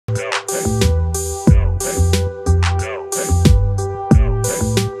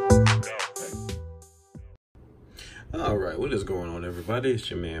everybody? It's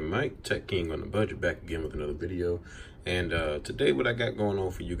your man Mike, Tech King on the budget, back again with another video. And today what I got going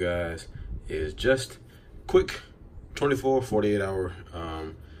on for you guys is just quick 24, 48 hour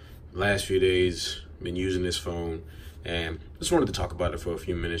last few days been using this phone, and just wanted to talk about it for a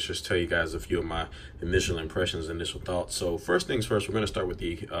few minutes, just tell you guys a few of my initial impressions, initial thoughts. So first things first, we're going to start with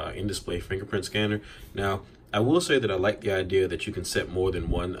the in-display fingerprint scanner. Now, I will say that I like the idea that you can set more than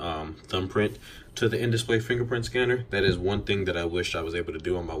one thumbprint to the in-display fingerprint scanner. That is one thing that I wish I was able to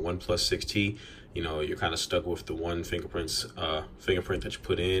do on my OnePlus 6T. You know, you're kind of stuck with the one fingerprint that you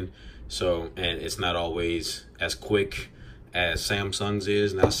put in. So, and it's not always as quick as Samsung's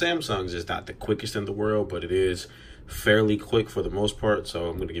is. Now, Samsung's is not the quickest in the world, but it is fairly quick for the most part. So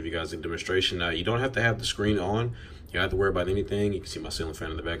I'm going to give you guys a demonstration. Now, you don't have to have the screen on. You don't have to worry about anything. You can see my ceiling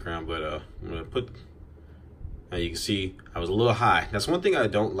fan in the background, but I'm going to put... Now you can see I was a little high. That's one thing I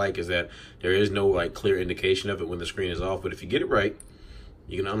don't like, is that there is no like clear indication of it when the screen is off. But if you get it right,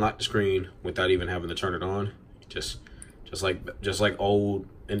 you can unlock the screen without even having to turn it on. Just like old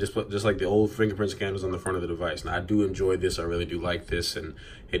and just like the old fingerprint scanners on the front of the device. Now I do enjoy this. I really do like this, and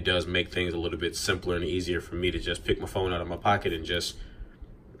it does make things a little bit simpler and easier for me to just pick my phone out of my pocket and just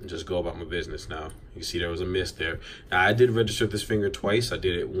go about my business. Now you can see there was a miss there. Now I did register this finger twice. I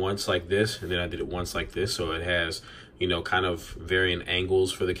did it once like this, and then I did it once like this, so it has, you know, kind of varying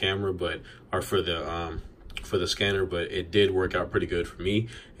angles for the camera, but or for the scanner, but it did work out pretty good for me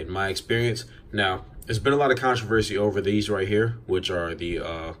in my experience. Now there's been a lot of controversy over these right here, which are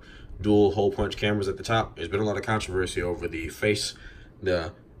the dual hole punch cameras at the top. There's been a lot of controversy over the Face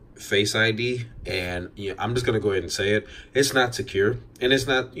ID, and yeah, I'm just gonna go ahead and say it. It's not secure, and it's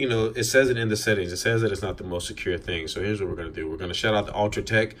not, you know, it says it in the settings. It says that it's not the most secure thing. So here's what we're gonna do. We're gonna shout out the Ultra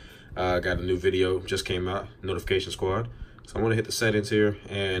Tech. Got a new video just came out, Notification Squad. So I'm gonna hit the settings here,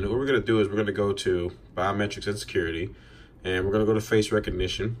 and what we're gonna do is we're gonna go to biometrics and security, and we're gonna go to face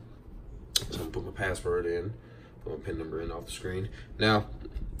recognition. So I'm gonna put my password in, put my PIN number in off the screen. Now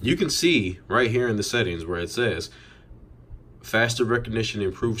you can see right here in the settings where it says faster recognition,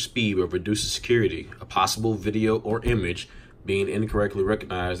 improved speed, but reduces security. A possible video or image being incorrectly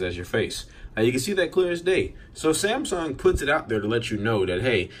recognized as your face. Now you can see that clear as day. So Samsung puts it out there to let you know that,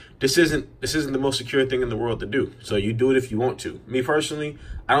 hey, this isn't the most secure thing in the world to do. So you do it if you want to. Me personally,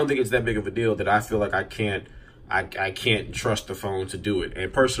 I don't think it's that big of a deal that I feel like I can't trust the phone to do it.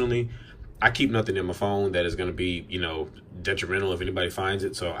 And personally, I keep nothing in my phone that is going to be, you know, detrimental if anybody finds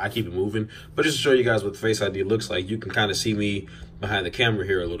it. So I keep it moving. But just to show you guys what the Face ID looks like, you can kind of see me behind the camera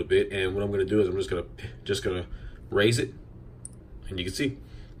here a little bit. And what I'm going to do is I'm just going to raise it, and you can see,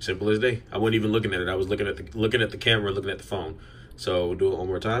 simple as day. I wasn't even looking at it. I was looking at the camera, looking at the phone. So we'll do it one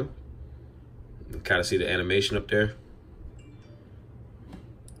more time. You can kind of see the animation up there.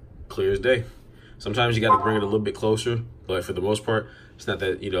 Clear as day. Sometimes you got to bring it a little bit closer, but for the most part, it's not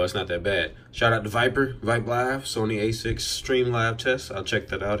that, you know, it's not that bad. Shout out to Vipe Live, Sony A6 Stream Live test. I'll check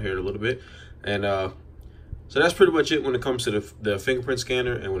that out here in a little bit. And so that's pretty much it when it comes to the fingerprint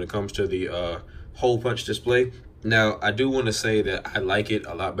scanner and when it comes to the hole punch display. Now, I do want to say that I like it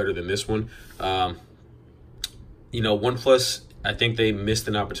a lot better than this one. You know, OnePlus, I think they missed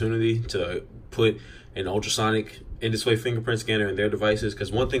an opportunity to put an ultrasonic in-display fingerprint scanner in their devices,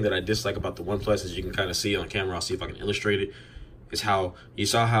 because one thing that I dislike about the OnePlus, is you can kind of see on camera, I'll see if I can illustrate it, is how you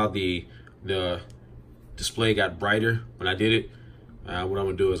saw how the display got brighter when I did it. What I'm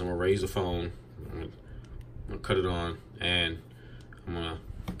gonna do is I'm gonna raise the phone, I'm gonna cut it on, and I'm gonna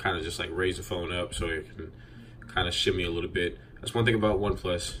kind of just like raise the phone up so it can kind of shimmy a little bit. That's one thing about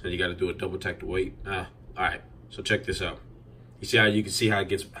OnePlus, and you got to do a double tap to wait. All right, so check this out. You see how you can see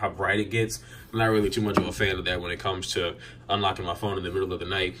how bright it gets. I'm not really too much of a fan of that when it comes to unlocking my phone in the middle of the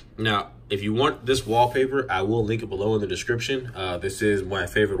night. Now, if you want this wallpaper, I will link it below in the description. This is my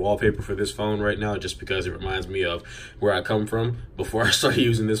favorite wallpaper for this phone right now, just because it reminds me of where I come from. Before I started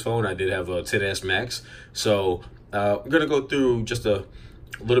using this phone, I did have a 10S Max. So I'm gonna go through just a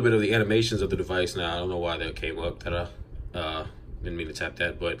little bit of the animations of the device. Now, I don't know why that came up. That I didn't mean to tap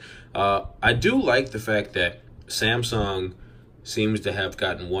that, but I do like the fact that Samsung seems to have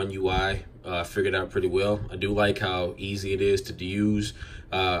gotten One UI figured out pretty well. I do like how easy it is to use.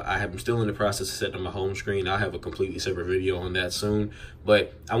 I'm still in the process of setting up my home screen. I'll have a completely separate video on that soon.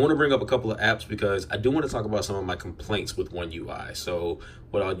 But I want to bring up a couple of apps because I do want to talk about some of my complaints with One UI. So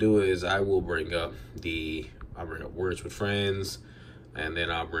what I'll do is I will bring up Words with Friends, and then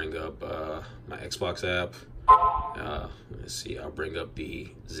I'll bring up my Xbox app. Let's see, I'll bring up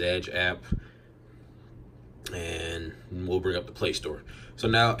the Zedge app, and we'll bring up the Play Store. So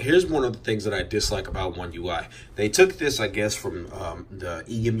now here's one of the things that I dislike about One UI. They took this, I guess, from the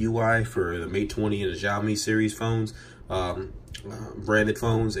EMUI for the Mate 20 and the Xiaomi series phones. branded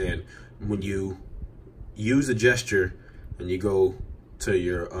phones, and when you use the gesture and you go to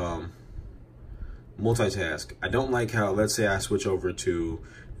your multitask, I don't like how, let's say I switch over to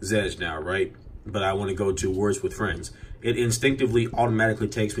Zedge now, right? But I want to go to words with friends. It instinctively automatically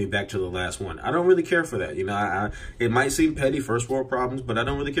takes me back to the last one. I don't really care for that. You know, it might seem petty, first world problems, but I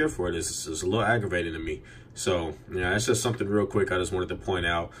don't really care for it. It's a little aggravating to me. So, you know, that's just something real quick I just wanted to point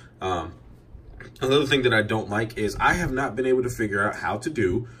out. Another thing that I don't like is I have not been able to figure out how to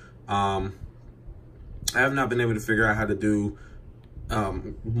do,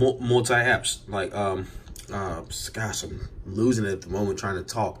 multi-apps. Like, gosh, I'm losing it at the moment trying to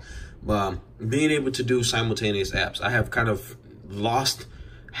talk. Being able to do simultaneous apps, I have kind of lost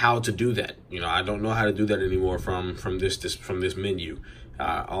how to do that. You know, I don't know how to do that anymore from this menu.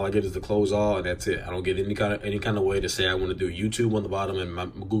 All I get is the close all, and that's it. I don't get any kind of way to say I want to do YouTube on the bottom and my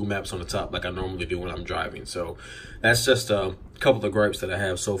Google Maps on the top like I normally do when I'm driving. So that's just a couple of gripes that I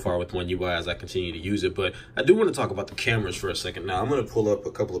have so far with One UI as I continue to use it. But I do want to talk about the cameras for a second. Now I'm going to pull up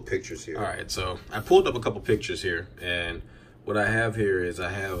a couple of pictures here. All right, so I pulled up a couple pictures here, and what I have here is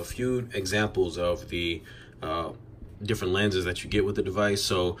I have a few examples of the different lenses that you get with the device.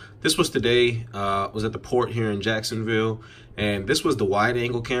 So this was today, was at the port here in Jacksonville, and this was the wide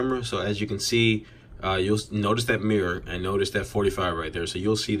angle camera. So as you can see, you'll notice that mirror and notice that 45 right there. So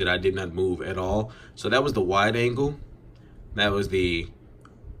you'll see that I did not move at all. So that was the wide angle. That was the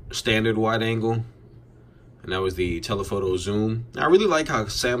standard wide angle. And that was the telephoto zoom. Now, I really like how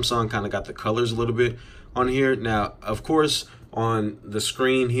Samsung kind of got the colors a little bit on here. Now, of course, on the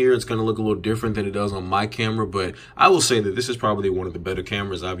screen here, it's going to look a little different than it does on my camera, but I will say that this is probably one of the better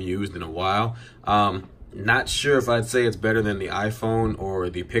cameras I've used in a while. Not sure if I'd say it's better than the iPhone or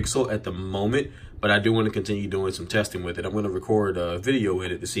the Pixel at the moment, but I do want to continue doing some testing with it. I'm going to record a video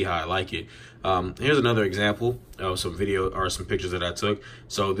with it to see how I like it. Here's another example of some video or some pictures that I took.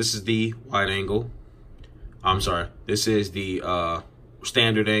 So this is the wide angle. I'm sorry, this is the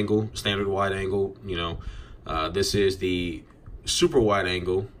standard angle, standard wide angle, you know. This is the super wide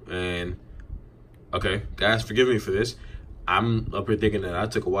angle, and okay, guys, forgive me for this. I'm up here thinking that I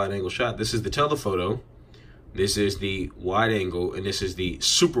took a wide angle shot. This is the telephoto, this is the wide angle, and this is the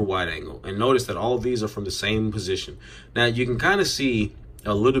super wide angle. And notice that all of these are from the same position. Now you can kind of see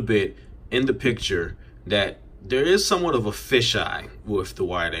a little bit in the picture that there is somewhat of a fisheye with the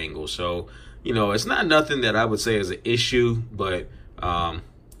wide angle. So, you know, it's not nothing that I would say is an issue, but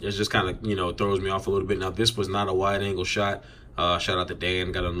it's just kind of, you know, throws me off a little bit. Now, this was not a wide angle shot. Shout out to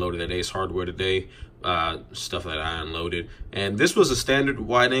Dan, got unloaded at Ace Hardware today. Stuff that I unloaded. And this was a standard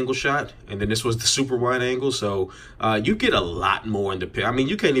wide angle shot, and then this was the super wide angle. So you get a lot more in the picture. I mean,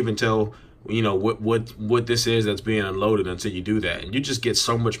 you can't even tell, you know, what this is that's being unloaded until you do that. And you just get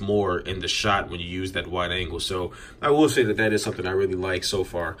so much more in the shot when you use that wide angle. So I will say that that is something I really like so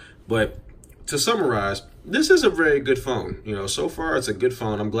far. But to summarize, this is a very good phone. You know, so far it's a good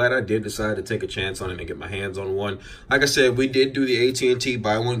phone. I'm glad I did decide to take a chance on it and get my hands on one. Like I said, we did do the AT&T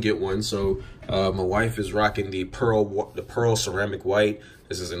buy one get one. So my wife is rocking the pearl ceramic white.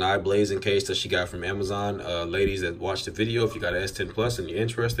 This is an eye-blazing case that she got from Amazon. Ladies that watched the video, if you got an S10 Plus and you're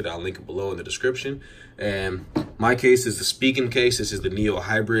interested, I'll link it below in the description. And my case is the Speaking case. This is the Neo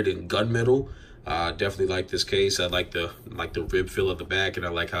Hybrid in gunmetal. Definitely like this case. I like the rib feel of the back, and I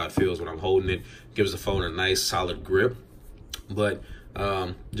like how it feels when I'm holding it. Gives the phone a nice solid grip. But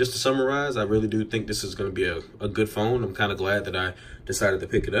just to summarize, I really do think this is going to be a good phone. I'm kind of glad that I decided to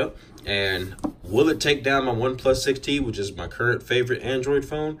pick it up. And will it take down my OnePlus 6T, which is my current favorite Android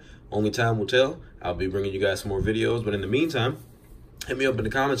phone? Only time will tell. I'll be bringing you guys some more videos, but in the meantime, hit me up in the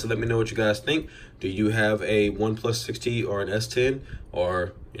comments and let me know what you guys think. Do you have a OnePlus 6T or an S10?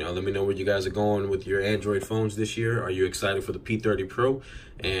 Or, you know, let me know where you guys are going with your Android phones this year. Are you excited for the P30 Pro?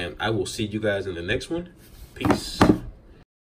 And I will see you guys in the next one. Peace.